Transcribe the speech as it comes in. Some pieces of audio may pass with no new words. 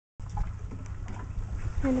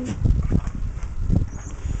Come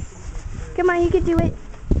on, you can do it.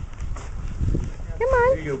 Come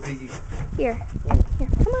on. Here you go, Piggy. Here,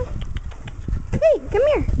 come on. Hey, come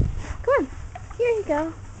here. Come on. Here you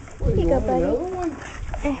go. Here you go, buddy.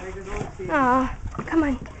 Aw, come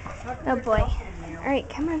on. Oh boy. Alright,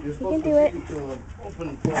 come on. You can do it.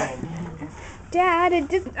 Dad, it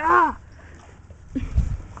just...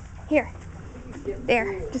 Here.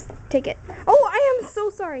 There. Just take it. Oh, I am so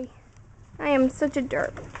sorry. I am such a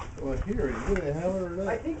derp. Well, here, are you gonna have it or not?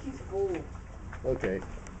 I think he's full. Okay.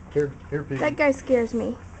 Here, Piggy. That guy scares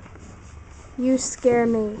me. You scare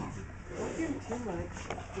me. Don't give him too much,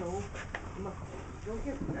 Joe. Don't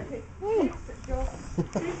give him... Okay. Hey. Joe.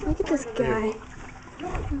 Look at this guy.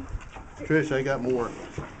 Trish, I got more.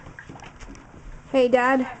 Hey,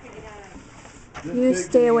 Dad. You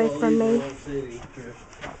stay away from me.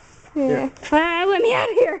 Yeah. Let me out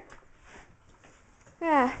of here.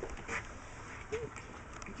 Yeah.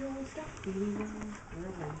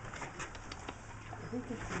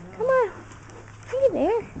 Come on. Hey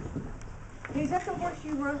there. Is that the horse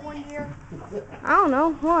you rode one year? I don't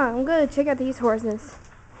know. Hold on. I'm going to check out these horses.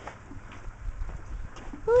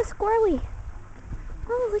 Oh, a squirrely.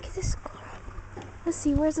 Oh, look at this squirrel. Let's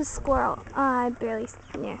see. Where's the squirrel? I barely...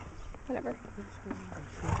 Yeah. Whatever.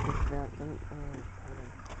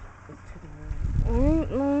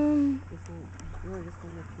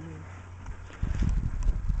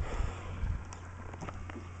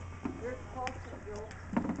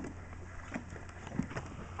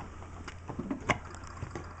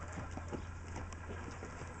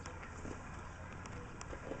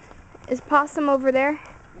 Is Possum over there?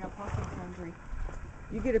 Yeah, Possum's hungry.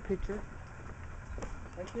 You get a picture.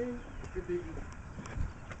 Okay. Good Piggy.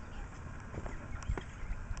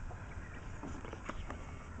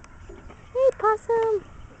 Hey, Possum.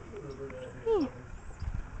 Hey.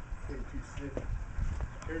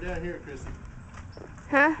 Here, down here, Chrissy.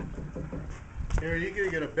 Huh? Here, you can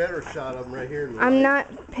get a better shot of them right here. I'm not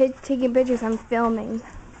taking pictures. I'm filming.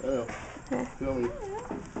 Oh. Huh. Filming.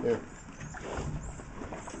 Here.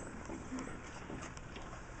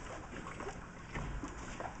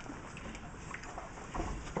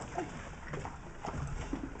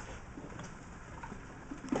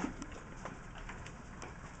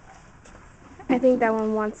 I think that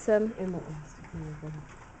one wants some.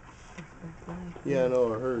 Yeah, I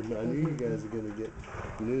know. I heard. I knew you guys were gonna get.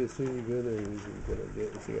 I knew as soon as you go there, you were gonna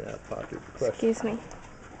get. It's gonna have pocket question. Excuse me.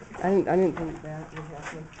 I didn't think that would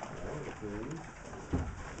happen.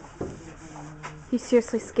 You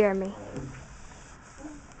seriously scare me.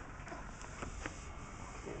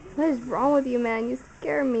 What is wrong with you, man? You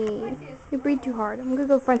scare me. You breathe too hard. I'm gonna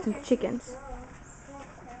go find some chickens.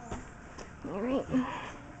 Alright.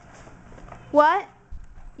 What?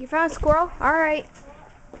 You found a squirrel? Alright.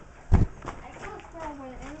 I saw a squirrel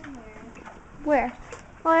went everywhere. Where?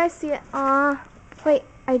 Oh, I see it. Wait,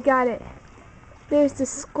 I got it. There's the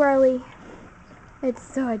squirrely. It's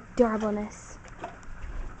so adorableness.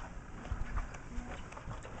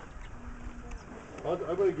 I'm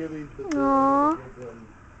gonna give these. Aww.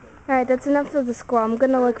 Alright, that's enough of the squirrel. I'm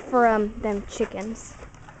gonna look for them chickens.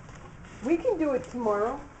 We can do it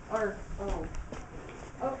tomorrow. Or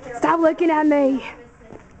okay. Stop looking at me.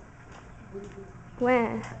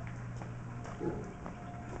 When?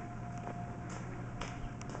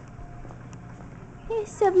 Here's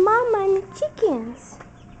some mama and the chickens.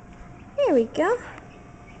 Here we go.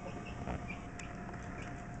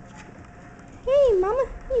 Hey, mama.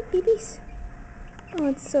 Hey, babies. Oh,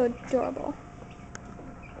 it's so adorable.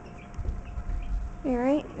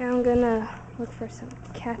 Alright, now I'm gonna look for some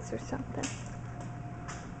cats or something.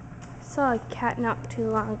 I saw a cat not too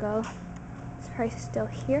long ago. It's probably still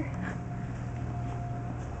here.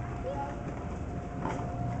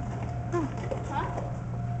 Oh. Huh?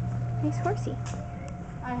 Nice horsey.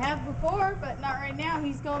 I have before, but not right now.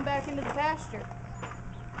 He's going back into the pasture.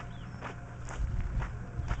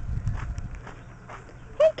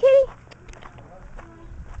 Hey, kitty.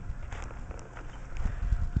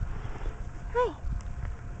 Hi.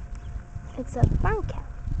 It's a barn cat.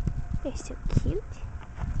 They're so cute.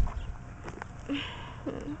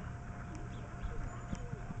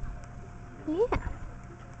 Yeah.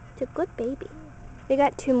 It's a good baby. They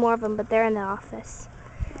got 2 more of them, but they're in the office.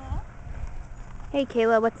 Hey,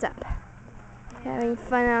 Kayla, what's up? Having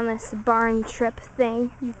fun on this barn trip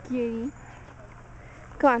thing. You kitty.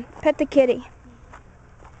 Come on, pet the kitty.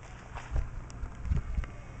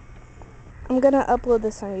 I'm gonna upload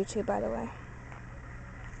this on YouTube, by the way.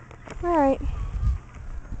 Alright.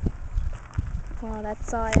 Well,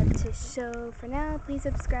 that's all I have to show for now. Please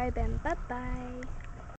subscribe and bye-bye.